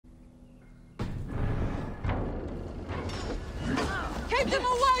Keep them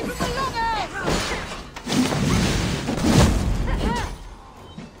away from the longhouse!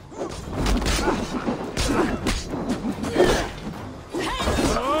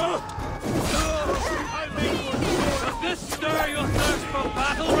 Does this stir your thirst for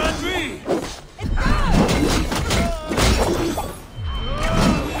battle, Randri? It does!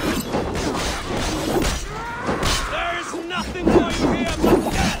 There's nothing for you here but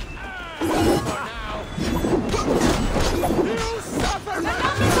death! For now. You suffer! The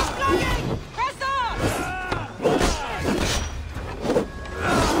numbers are flying! Press on!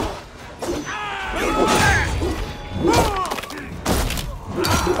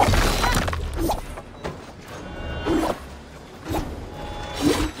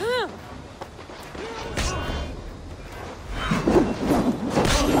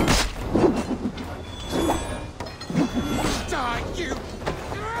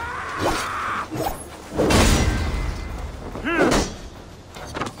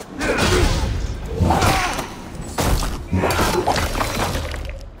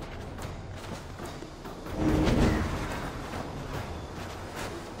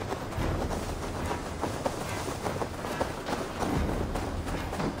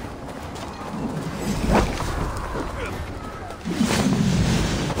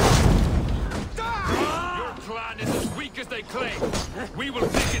 They claim. We will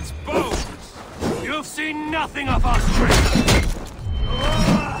pick its bones. You've seen nothing of our strength.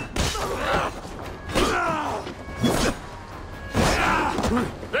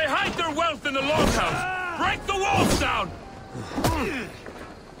 They hide their wealth in the longhouse. Break the walls down.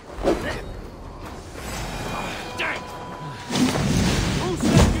 Who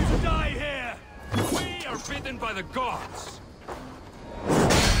sent you to die here? We are bidden by the gods.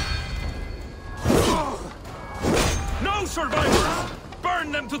 No survivors!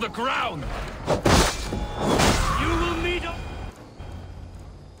 Burn them to the ground! You will meet up.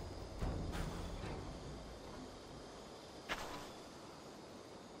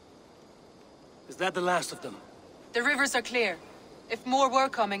 Is that the last of them? The rivers are clear. If more were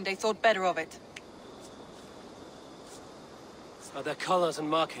coming, they thought better of it. By their colors and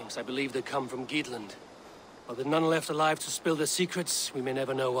markings, I believe they come from Geatland. While there are none left alive to spill their secrets, we may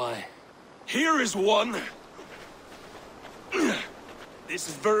never know why. Here is one! This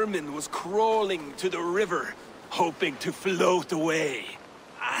vermin was crawling to the river, hoping to float away.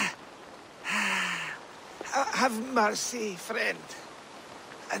 Have mercy, friend.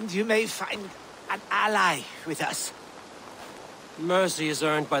 And you may find an ally with us. Mercy is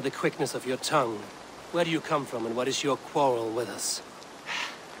earned by the quickness of your tongue. Where do you come from, and what is your quarrel with us?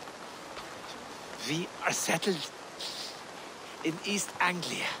 We are settled in East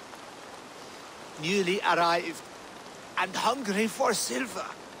Anglia. Newly arrived and hungry for silver.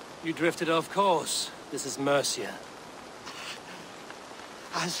 You drifted off course. This is Mercia.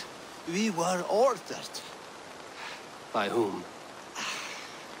 As we were ordered. By whom?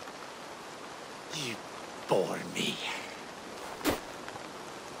 You bore me.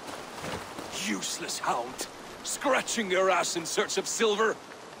 Useless hound! Scratching your ass in search of silver!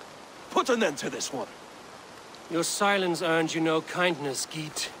 Put an end to this one! Your silence earned you no kindness,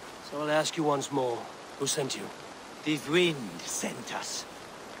 Geet. So I'll ask you once more. Who sent you? The wind sent us.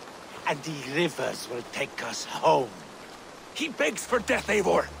 And the rivers will take us home. He begs for death,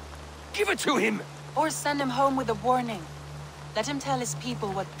 Eivor! Give it to him! Or send him home with a warning. Let him tell his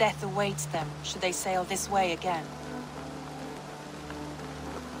people what death awaits them, should they sail this way again.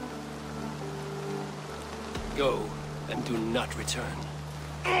 Go, and do not return.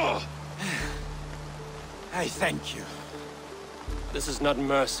 I thank you. This is not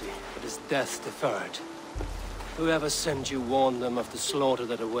mercy, it is death deferred. Whoever sent you warned them of the slaughter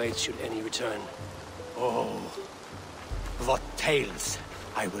that awaits should any return. Oh, what tales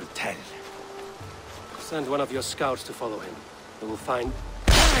I will tell. Send one of your scouts to follow him. They will find...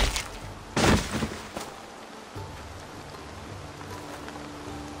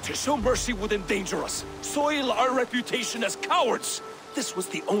 To show mercy would endanger us, soil our reputation as cowards. This was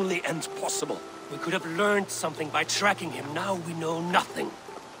the only end possible. We could have learned something by tracking him. Now we know nothing.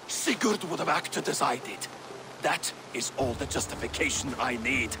 Sigurd would have acted as I did. That is all the justification I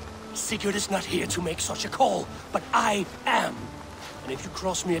need. Sigurd is not here to make such a call, but I am. And if you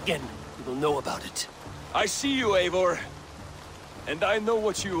cross me again, you will know about it. I see you, Eivor. And I know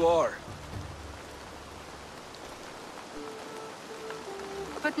what you are.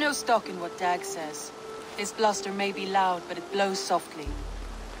 Put no stock in what Dag says. His bluster may be loud, but it blows softly.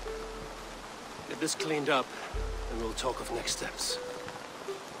 Get this cleaned up, and we'll talk of next steps.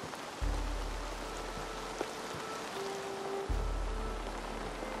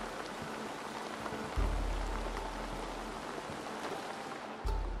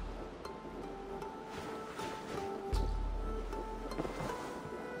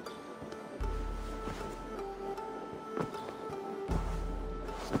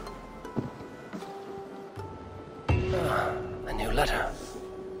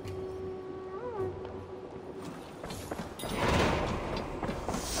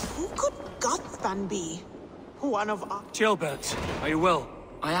 Gothban be? One of us. Gilbert, are you well?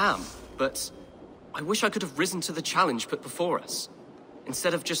 I am, but I wish I could have risen to the challenge put before us,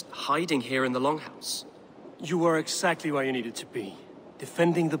 instead of just hiding here in the Longhouse. You were exactly where you needed to be,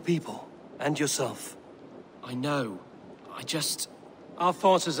 defending the people and yourself. I know. I just... Our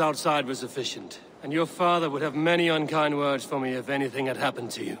forces outside were sufficient, and your father would have many unkind words for me if anything had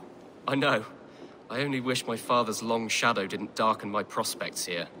happened to you. I know. I only wish my father's long shadow didn't darken my prospects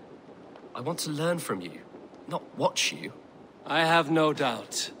here. I want to learn from you, not watch you. I have no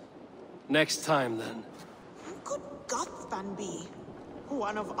doubt. Next time, then. Who could Gothban be?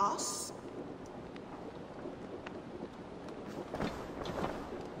 One of us?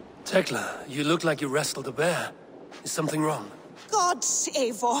 Tekla, you look like you wrestled a bear. Is something wrong? Gods,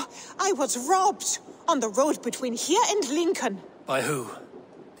 Eivor, I was robbed on the road between here and Lincoln. By who?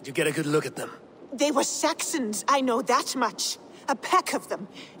 Did you get a good look at them? They were Saxons, I know that much. A pack of them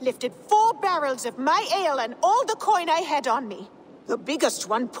lifted 4 barrels of my ale and all the coin I had on me. The biggest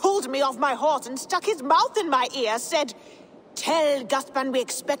one pulled me off my horse and stuck his mouth in my ear, said, "Tell Gothban we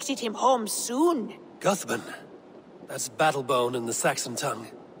expected him home soon." Gothban? That's Battlebone in the Saxon tongue.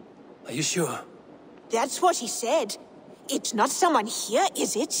 Are you sure? That's what he said. It's not someone here,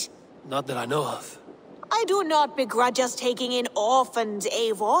 is it? Not that I know of. I do not begrudge us taking in orphans,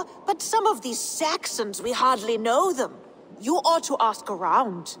 Eivor, but some of these Saxons, we hardly know them. You ought to ask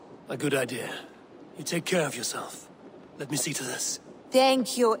around. A good idea. You take care of yourself. Let me see to this.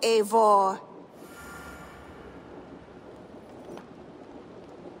 Thank you, Eivor.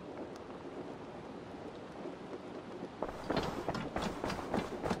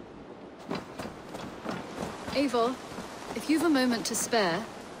 Eivor, if you've a moment to spare...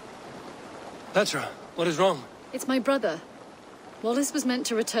 Petra, what is wrong? It's my brother. Wallace was meant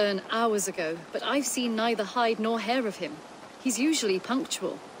to return hours ago, but I've seen neither hide nor hair of him. He's usually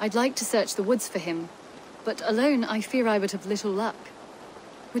punctual. I'd like to search the woods for him, but alone I fear I would have little luck.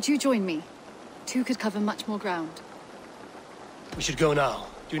 Would you join me? 2 could cover much more ground. We should go now.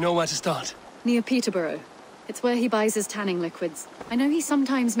 Do you know where to start? Near Peterborough. It's where he buys his tanning liquids. I know he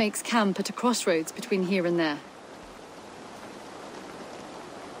sometimes makes camp at a crossroads between here and there.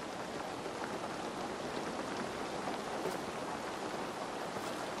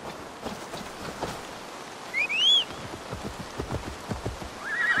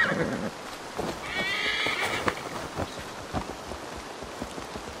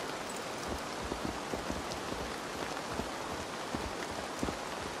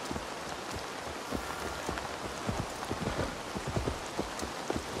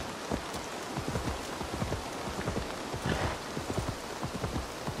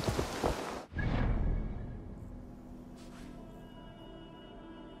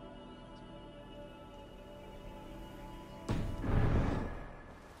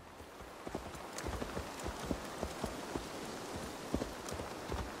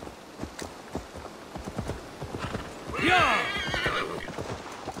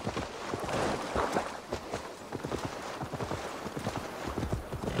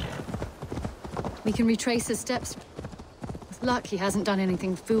 We can retrace his steps. With luck, he hasn't done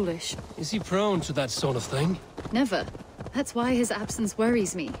anything foolish. Is he prone to that sort of thing? Never. That's why his absence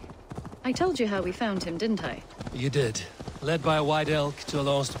worries me. I told you how we found him, didn't I? You did. Led by a white elk to a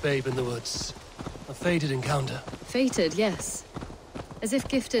lost babe in the woods. A fated encounter. Fated, yes. As if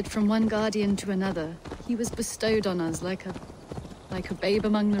gifted from one guardian to another, he was bestowed on us like a babe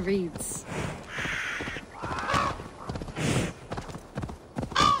among the reeds.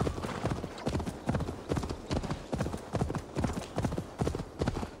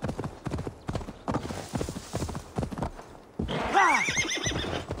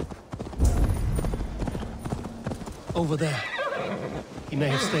 Over there. He may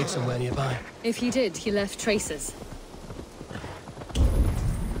have stayed somewhere nearby. If he did, he left traces.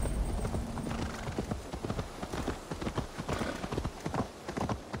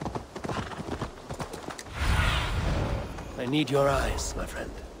 I need your eyes, my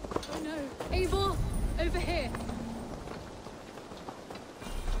friend. Oh no! Eivor! Over here!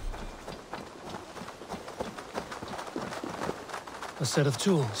 A set of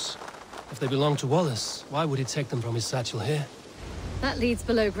tools. If they belong to Wallace, why would he take them from his satchel here? That leads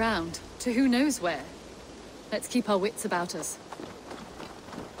below ground, to who knows where. Let's keep our wits about us.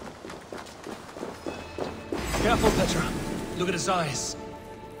 Careful, Petra. Look at his eyes.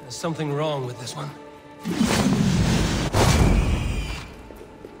 There's something wrong with this one.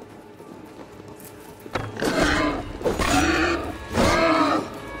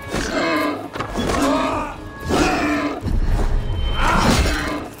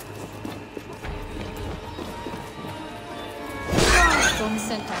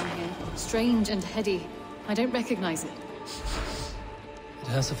 strange and heady. I don't recognize it. It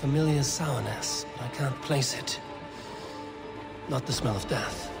has a familiar sourness, but I can't place it. Not the smell of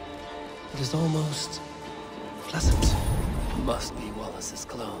death. It is almost pleasant. Must be Wallace's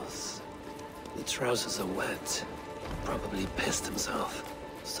clothes. The trousers are wet. Probably pissed himself.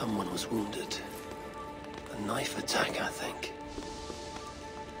 Someone was wounded. A knife attack, I think.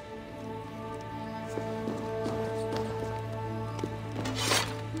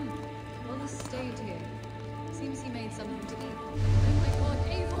 Wallace stayed here. Seems he made something to eat. Oh my god,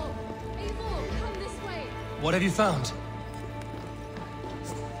 Eivor! Eivor, come this way! What have you found?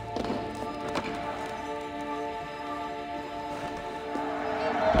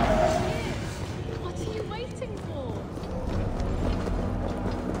 What are you waiting for?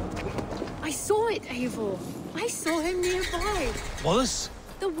 I saw it, Eivor. I saw him nearby. Wallace?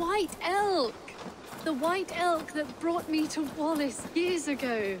 The White Elk! The White Elk that brought me to Wallace years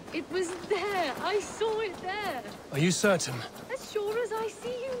ago. It was there. I saw it there. Are you certain? As sure as I see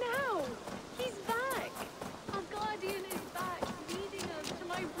you now. He's back. Our guardian is back, leading us to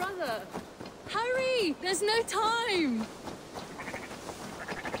my brother. Hurry! There's no time!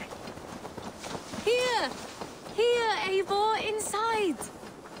 Here! Here, Eivor, inside!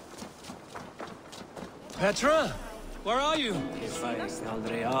 Petra? Where are you?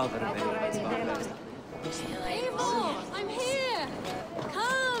 Eivor! I'm here!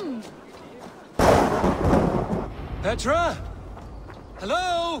 Come! Petra?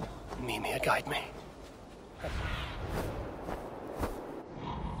 Hello? Mimir, guide me.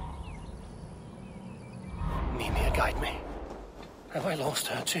 Mimir, guide me. Have I lost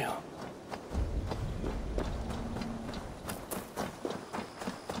her too?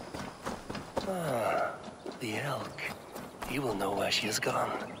 Ah, the elk. He will know where she has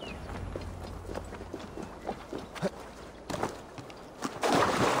gone.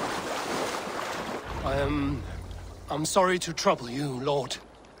 I'm sorry to trouble you, Lord.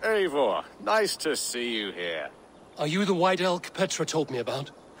 Eivor, nice to see you here. Are you the white elk Petra told me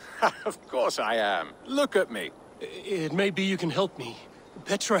about? Of course I am. Look at me. It may be you can help me.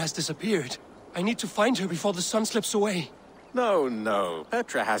 Petra has disappeared. I need to find her before the sun slips away. No.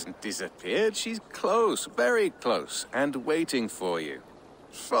 Petra hasn't disappeared. She's close, very close, and waiting for you.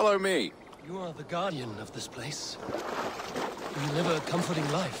 Follow me. You are the guardian of this place. You live a comforting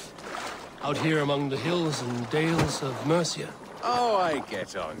life. Out here among the hills and dales of Mercia. Oh, I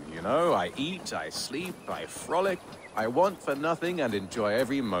get on, you know. I eat, I sleep, I frolic. I want for nothing and enjoy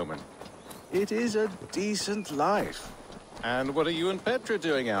every moment. It is a decent life. And what are you and Petra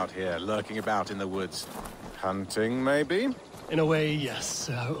doing out here, lurking about in the woods? Hunting, maybe? In a way, yes.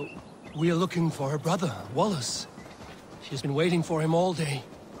 We are looking for her brother, Wallace. She's been waiting for him all day.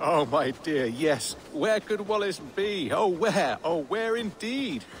 Oh, my dear, yes. Where could Wallace be? Oh, where? Oh, where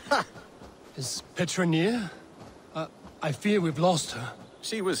indeed? Ha! Is Petra near? I fear we've lost her.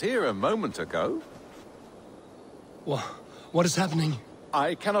 She was here a moment ago. What is happening?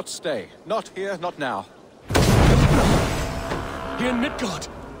 I cannot stay. Not here, not now. Here in Midgard!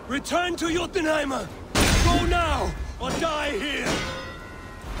 Return to Jotunheimer! Go now, or die here!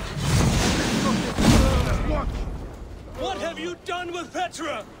 What have you done with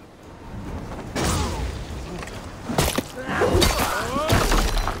Petra?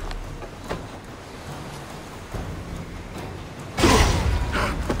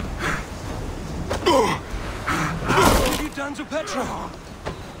 What have you done to Petra?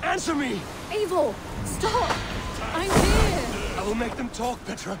 Answer me! Eivor, stop! I'm here! I will make them talk,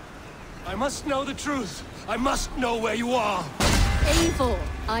 Petra. I must know the truth. I must know where you are. Eivor,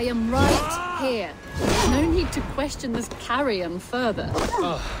 I am right here. There's no need to question this carrion further.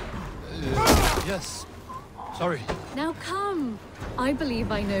 Yes. Sorry. Now come. I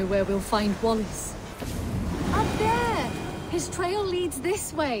believe I know where we'll find Wallace. Up there! His trail leads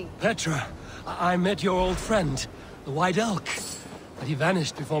this way. Petra, I met your old friend, the White Elk. But he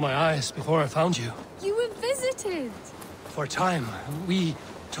vanished before my eyes, before I found you. You were visited. For a time, we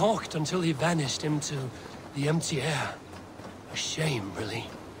talked until he vanished into the empty air. A shame, really.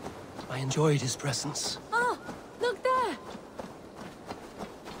 I enjoyed his presence. Ah, look there!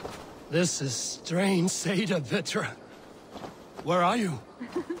 This is strange, Seda, Petra. Where are you?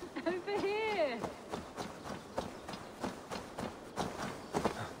 Over here.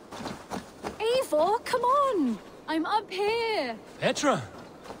 Eivor, come on! I'm up here. Petra!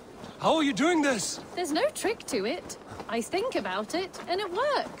 How are you doing this? There's no trick to it. I think about it, and it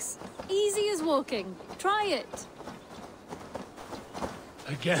works. Easy as walking. Try it.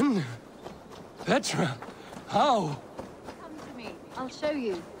 Again? Petra, how? Come to me. I'll show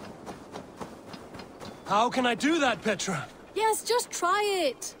you. How can I do that, Petra? Yes, just try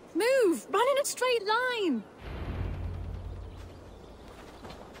it. Move! Run in a straight line!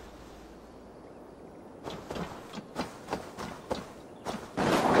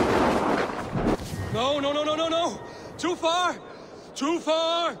 No, no, no, no, no, no! Too far! Too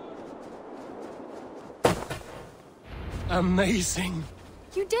far! Amazing!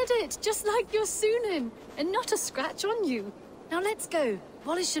 You did it, just like your Sunan, and not a scratch on you. Now let's go.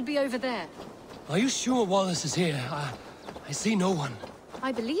 Wallace should be over there. Are you sure Wallace is here? I see no one.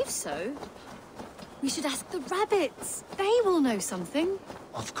 I believe so. We should ask the rabbits. They will know something.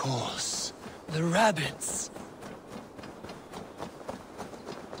 Of course. The rabbits.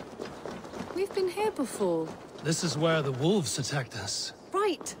 We've been here before. This is where the wolves attacked us.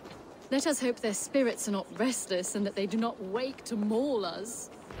 Right. Let us hope their spirits are not restless and that they do not wake to maul us.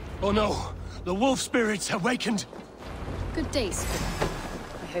 Oh no! The wolf spirits awakened! Good day, Squid.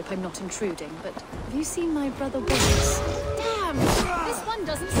 I hope I'm not intruding, but have you seen my brother Wallace? Damn! This one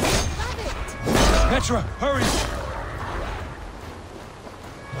doesn't see a rabbit! Petra, hurry!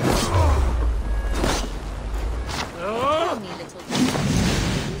 Tell me, little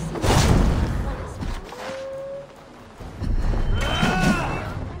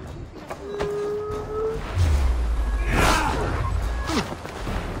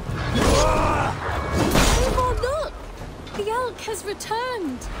Eivor, look! The elk has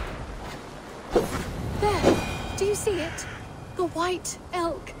returned! There! Do you see it? The white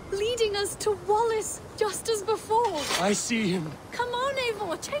elk leading us to Wallace, just as before! I see him. Come on,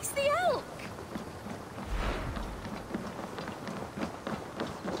 Eivor! Chase the elk!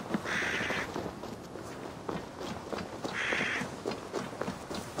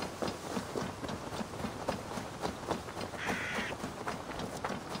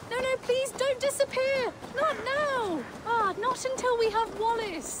 No, please don't disappear! Not now! Not until we have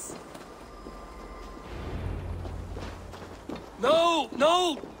Wallace! No!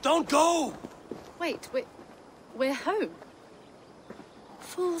 No! Don't go! Wait, we're home.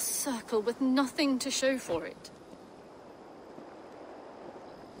 Full circle with nothing to show for it.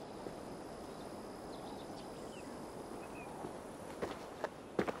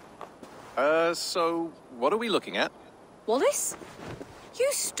 So what are we looking at? Wallace? You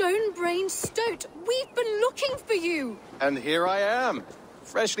stone-brained stoat! We've been looking for you! And here I am,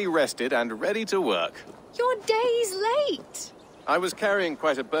 freshly rested and ready to work. You're days late! I was carrying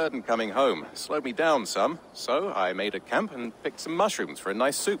quite a burden coming home. Slowed me down some, so I made a camp and picked some mushrooms for a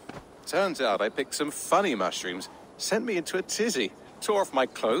nice soup. Turns out I picked some funny mushrooms. Sent me into a tizzy. Tore off my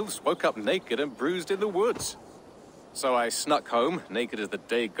clothes, woke up naked and bruised in the woods. So I snuck home, naked as the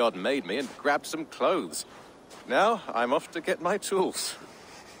day God made me, and grabbed some clothes. Now I'm off to get my tools.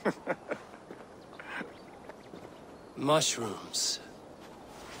 Mushrooms.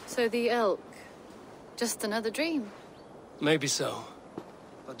 So the elk, just another dream? Maybe so.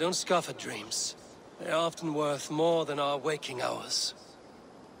 But don't scoff at dreams. They're often worth more than our waking hours.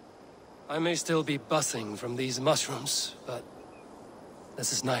 I may still be buzzing from these mushrooms, but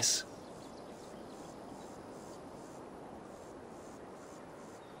this is nice.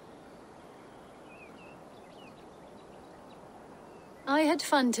 I had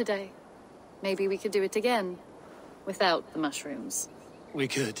fun today. Maybe we could do it again, without the mushrooms. We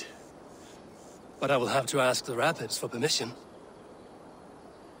could. But I will have to ask the rabbits for permission.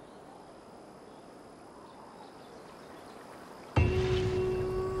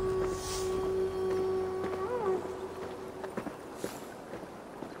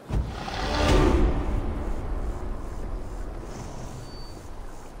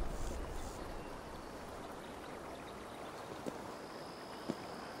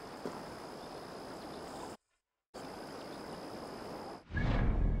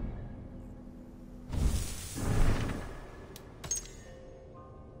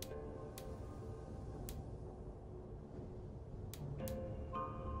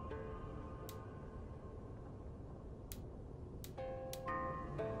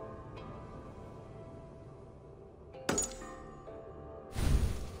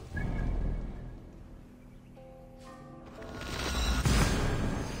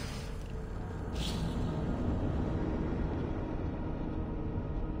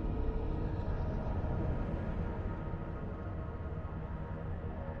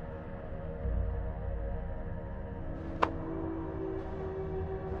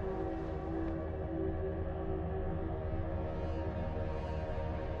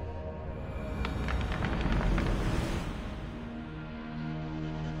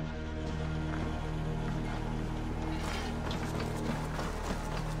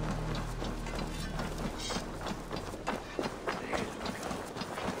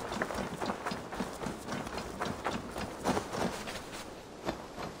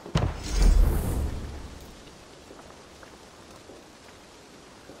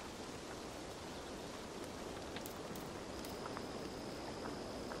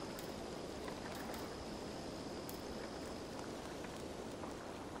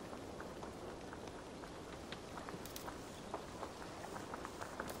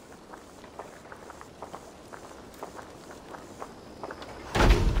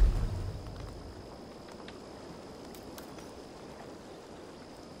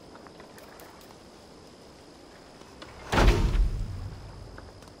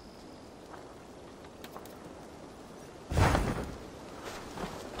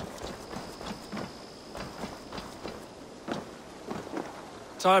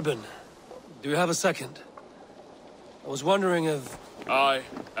 Tarbin, do you have a second? I was wondering if... I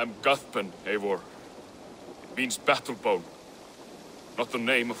am Guthpen, Eivor. It means battle bone. Not the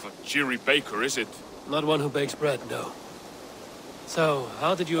name of a cheery baker, is it? Not one who bakes bread, no. So,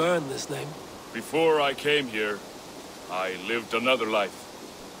 how did you earn this name? Before I came here, I lived another life.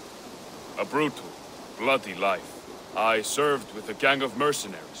 A brutal, bloody life. I served with a gang of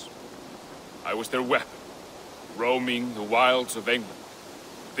mercenaries. I was their weapon, roaming the wilds of England.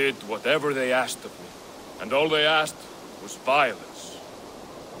 Did whatever they asked of me, and all they asked was violence.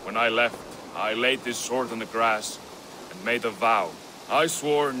 When I left, I laid this sword on the grass and made a vow. I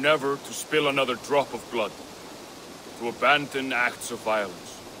swore never to spill another drop of blood, to abandon acts of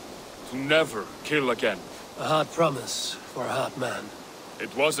violence, to never kill again. A hard promise for a hard man.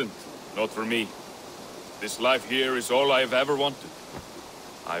 It wasn't, not for me. This life here is all I've ever wanted.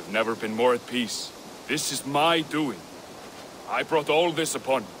 I've never been more at peace. This is my doing. I brought all this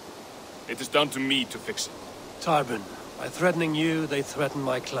upon you. It is down to me to fix it. Tarbin, by threatening you, they threaten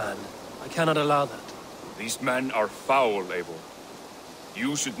my clan. I cannot allow that. These men are foul, Eivor.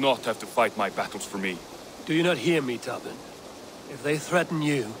 You should not have to fight my battles for me. Do you not hear me, Tarbin? If they threaten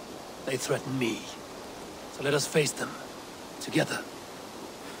you, they threaten me. So let us face them. Together.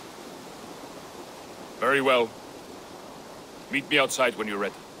 Very well. Meet me outside when you're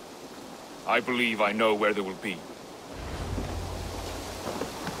ready. I believe I know where they will be.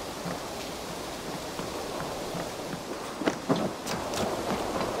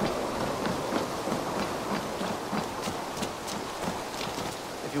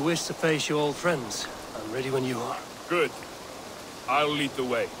 If you wish to face your old friends, I'm ready when you are. Good. I'll lead the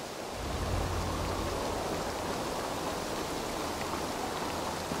way.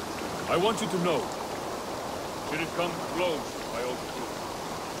 I want you to know, should it come close, my old crew.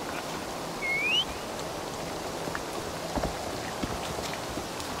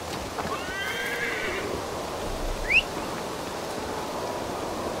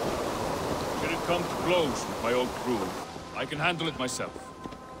 Should it come close with my old crew, I can handle it myself.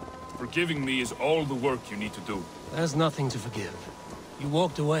 Forgiving me is all the work you need to do. There's nothing to forgive. You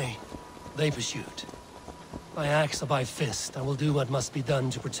walked away. They pursued. By axe or by fist, I will do what must be done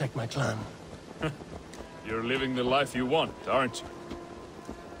to protect my clan. You're living the life you want, aren't you?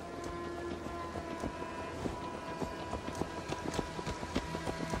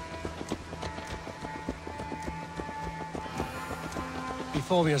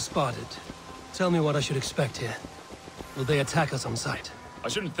 Before we are spotted, tell me what I should expect here. Will they attack us on sight? I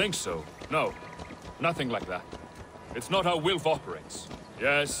shouldn't think so. No. Nothing like that. It's not how Wilf operates.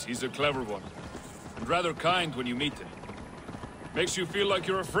 Yes, he's a clever one. And rather kind when you meet him. Makes you feel like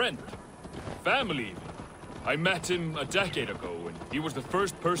you're a friend. Family, even. I met him a decade ago, and he was the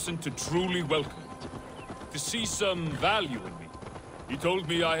first person to truly welcome me. To see some value in me. He told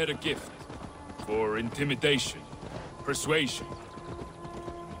me I had a gift. For intimidation. Persuasion.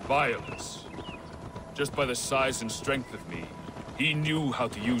 Violence. Just by the size and strength of me, he knew how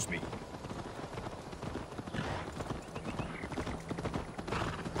to use me.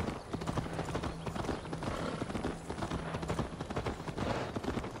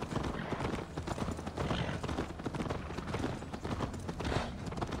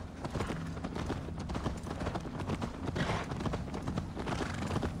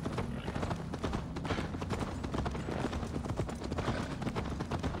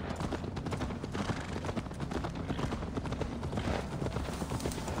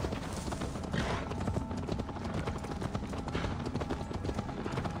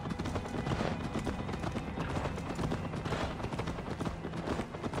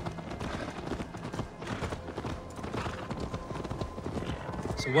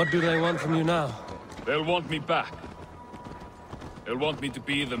 So what do they want from you now? They'll want me back. They'll want me to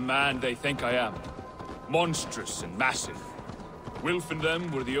be the man they think I am. Monstrous and massive. Wilf and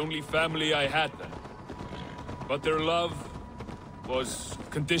them were the only family I had then. But their love was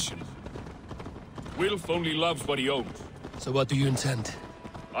conditioned. Wilf only loves what he owns. So what do you intend?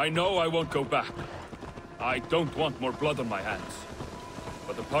 I know I won't go back. I don't want more blood on my hands.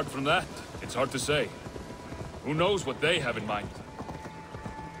 But apart from that, it's hard to say. Who knows what they have in mind?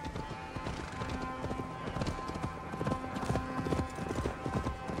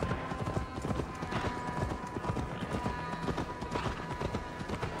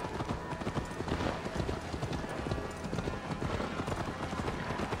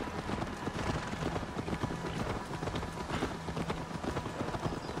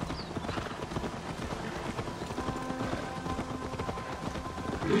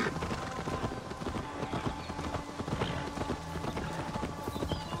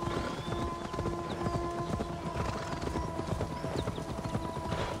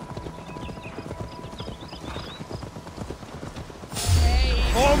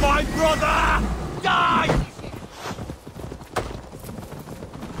 Oh, my brother! Die!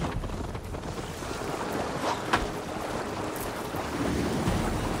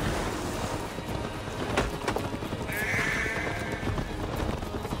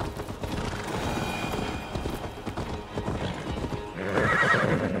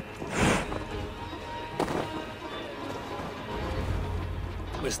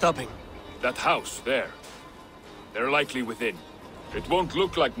 We're stopping. That house, there. They're likely within. It won't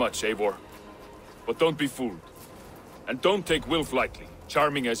look like much, Eivor. But don't be fooled. And don't take Wilf lightly,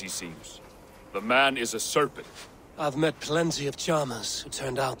 charming as he seems. The man is a serpent. I've met plenty of charmers who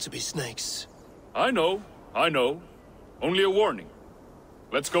turned out to be snakes. I know. Only a warning.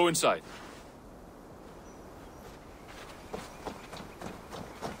 Let's go inside.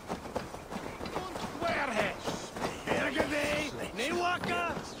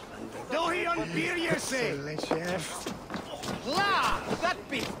 La, that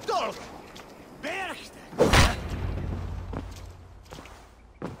be dog!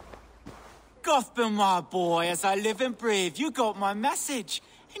 Gotham, my boy, as I live and breathe, you got my message.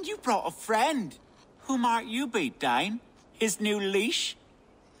 And you brought a friend. Who might you be, Dane? His new leash?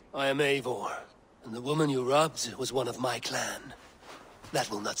 I am Eivor, and the woman you robbed was one of my clan. That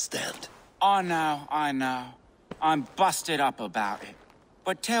will not stand. I know. I'm busted up about it.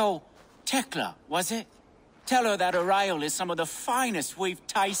 But tell Tekla, was it? Tell her that her ale is some of the finest we've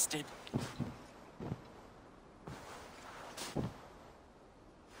tasted.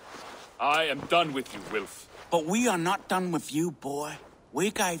 I am done with you, Wilf. But we are not done with you, boy.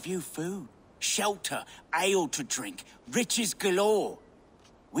 We gave you food, shelter, ale to drink, riches galore.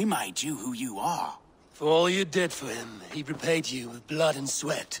 We made you who you are. For all you did for him, he repaid you with blood and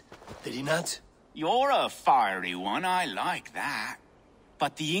sweat. Did he not? You're a fiery one, I like that.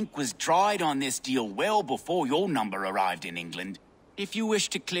 But the ink was dried on this deal well before your number arrived in England. If you wish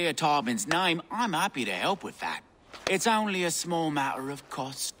to clear Tarbin's name, I'm happy to help with that. It's only a small matter of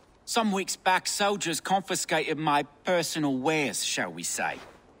cost. Some weeks back, soldiers confiscated my personal wares, shall we say.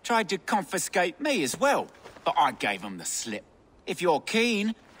 Tried to confiscate me as well, but I gave them the slip. If you're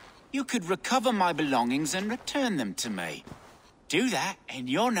keen, you could recover my belongings and return them to me. Do that, and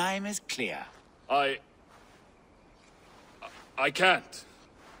your name is clear. I can't.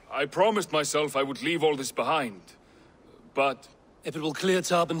 I promised myself I would leave all this behind. But... If it will clear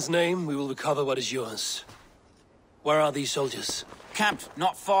Tarbin's name, we will recover what is yours. Where are these soldiers? Camped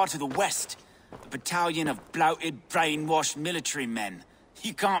not far to the west. A battalion of bloated, brainwashed military men.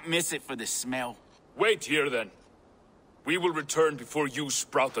 You can't miss it for the smell. Wait here, then. We will return before you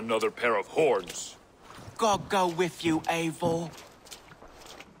sprout another pair of horns. God go with you, Eivor.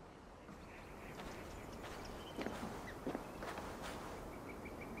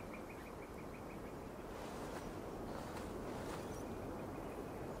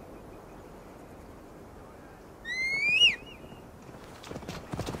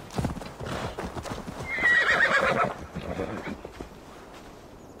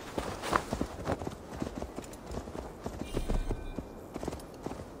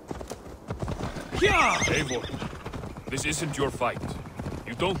 Eivor, this isn't your fight.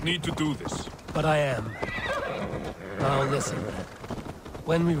 You don't need to do this. But I am. Now listen.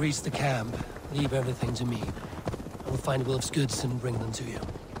 When we reach the camp, leave everything to me. I will find Wilf's goods and bring them to you.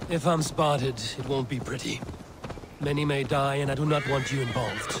 If I'm spotted, it won't be pretty. Many may die, and I do not want you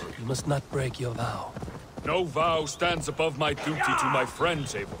involved. You must not break your vow. No vow stands above my duty to my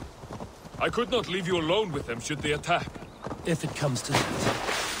friends, Eivor. I could not leave you alone with them should they attack. If it comes to that,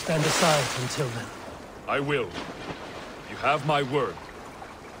 stand aside until then. I will. You have my word.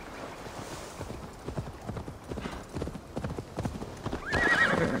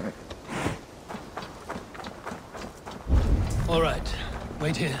 All right.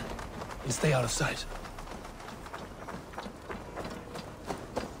 Wait here and stay out of sight.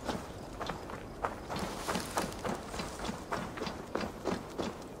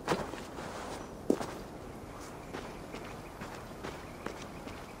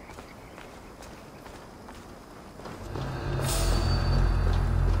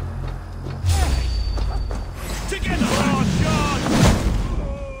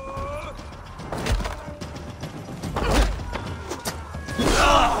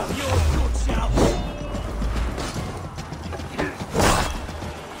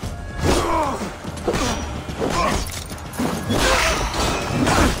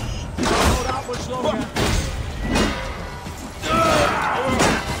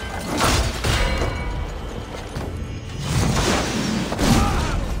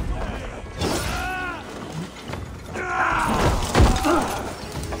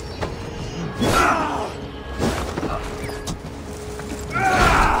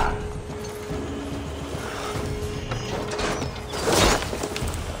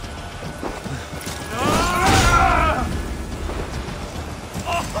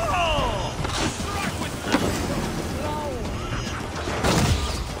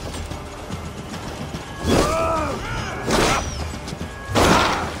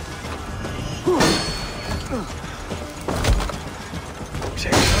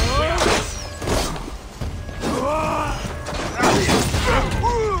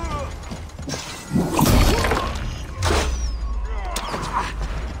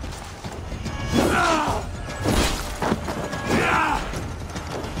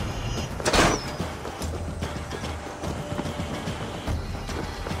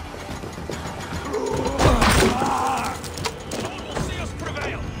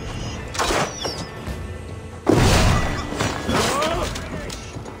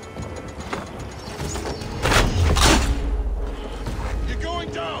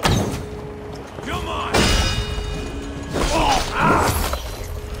 Go! Come on! Oh, ah!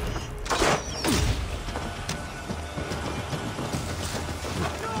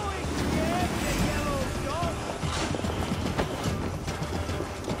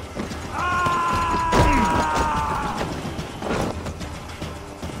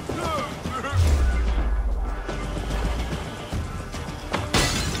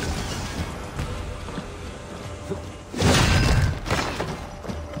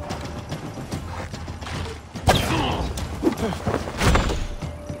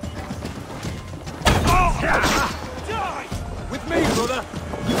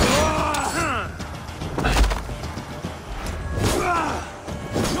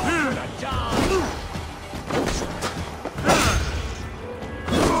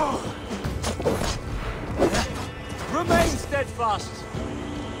 Remain steadfast.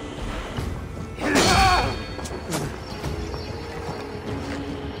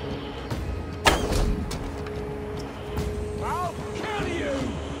 I'll kill you!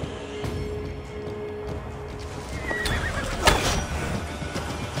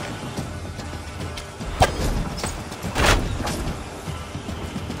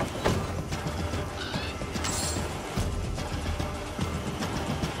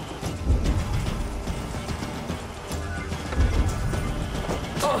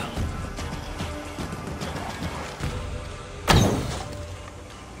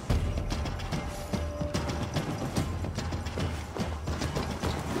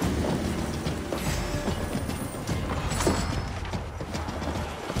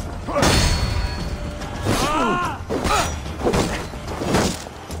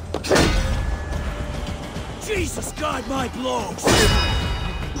 Jesus, guide my blows!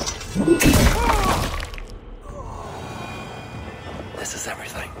 This is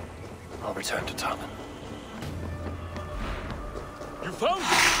everything. I'll return to Tarman. You found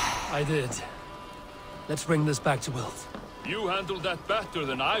it! I did. Let's bring this back to Wilf. You handled that better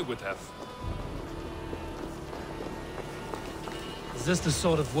than I would have. Is this the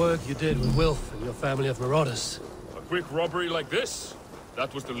sort of work you did with Wilf and your family of marauders? A quick robbery like this?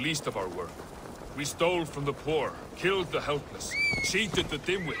 That was the least of our work. We stole from the poor, killed the helpless, cheated the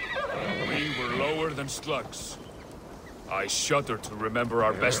dimwit. We were lower than slugs. I shudder to remember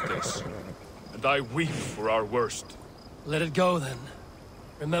our best days, and I weep for our worst. Let it go, then.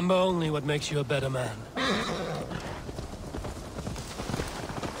 Remember only what makes you a better man.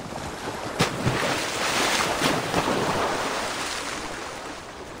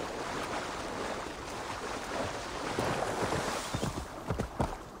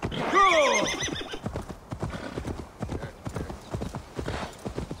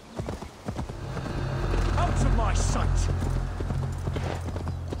 Out of my sight!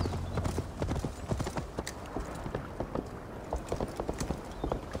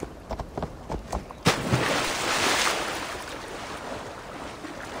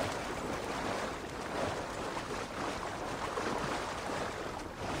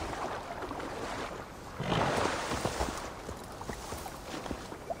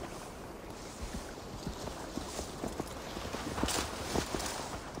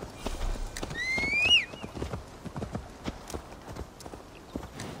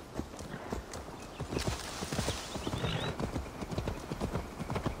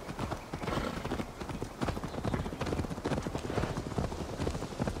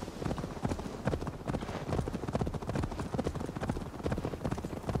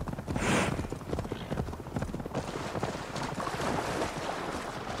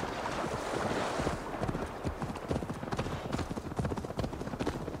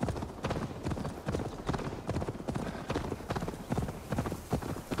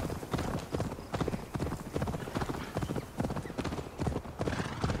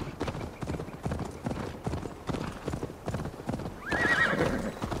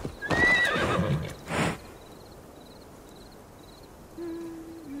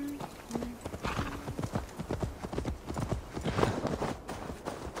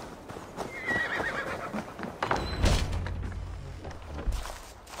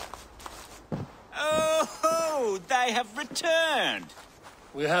 They have returned.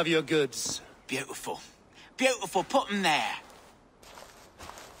 We have your goods. Beautiful. Beautiful. Put them there.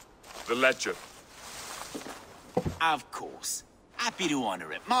 The ledger. Of course. Happy to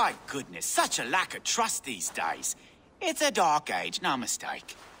honor it. My goodness, such a lack of trust these days. It's a dark age, no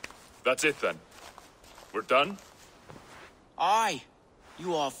mistake. That's it then. We're done? Aye.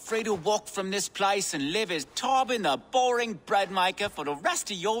 You are free to walk from this place and live as Tarbin the boring bread maker for the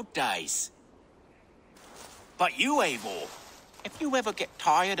rest of your days. But you, Eivor, if you ever get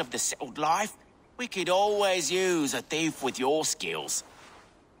tired of the settled life, we could always use a thief with your skills.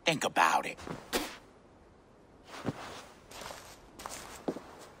 Think about it.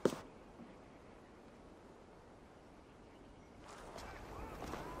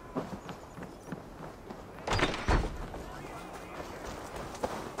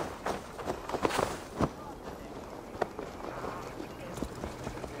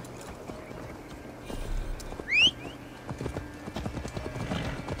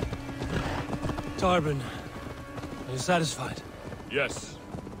 Tarbin, are you satisfied? Yes.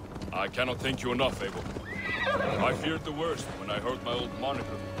 I cannot thank you enough, Eivor. I feared the worst when I heard my old moniker.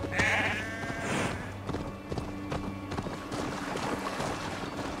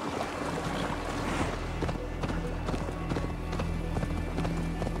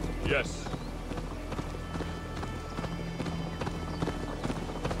 Yes.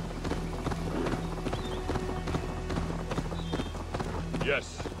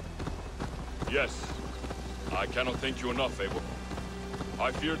 Yes. Yes. I cannot thank you enough, Eivor.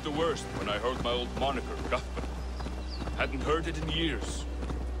 I feared the worst when I heard my old moniker, Guthbert. Hadn't heard it in years.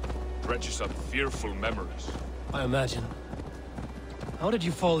 Dredges up fearful memories. I imagine. How did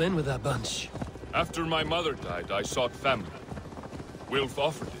you fall in with that bunch? After my mother died, I sought family. Wilf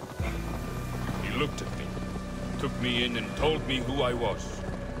offered it. He looked at me, took me in and told me who I was.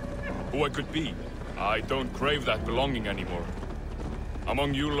 Who I could be. I don't crave that belonging anymore.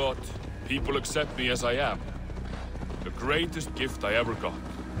 Among you lot, people accept me as I am. The greatest gift I ever got.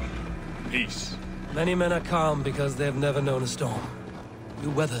 Peace. Many men are calm because they have never known a storm.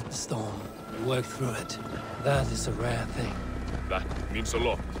 You weathered the storm. You worked through it. That is a rare thing. That means a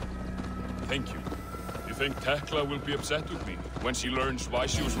lot. Thank you. You think Tekla will be upset with me when she learns why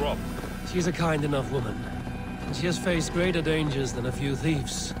she was robbed? She's a kind enough woman. And she has faced greater dangers than a few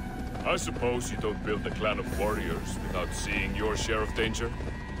thieves. I suppose you don't build a clan of warriors without seeing your share of danger?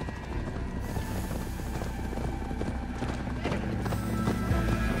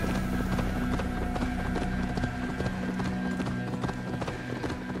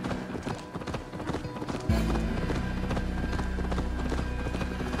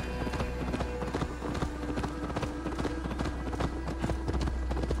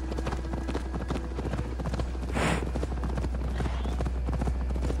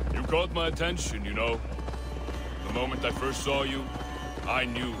 Caught my attention, you know. The moment I first saw you, I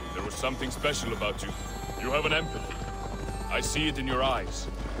knew there was something special about you. You have an empathy. I see it in your eyes,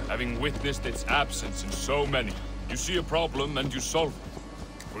 having witnessed its absence in so many. You see a problem and you solve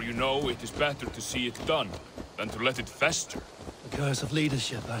it. For you know it is better to see it done than to let it fester. The curse of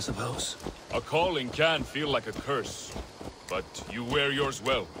leadership, I suppose. A calling can feel like a curse, but you wear yours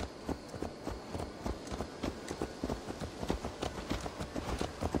well.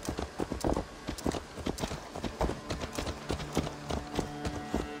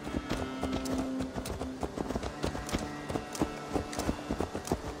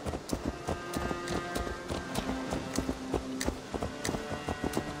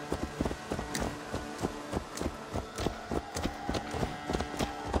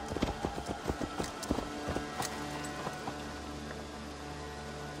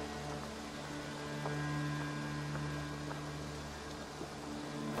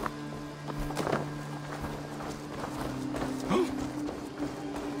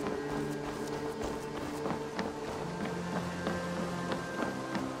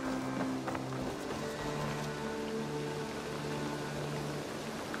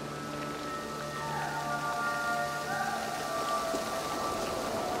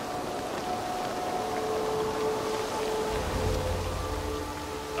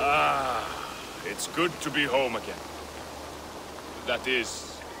 It's good to be home again. That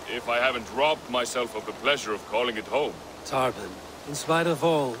is, if I haven't robbed myself of the pleasure of calling it home. Tarbin, in spite of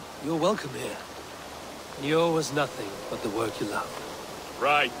all, you're welcome here. And you owe us nothing but the work you love.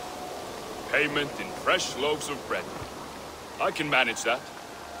 Right. Payment in fresh loaves of bread. I can manage that.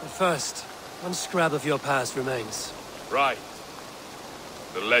 But first, one scrap of your past remains. Right.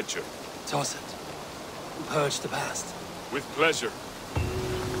 The ledger. Toss it. And purge the past. With pleasure.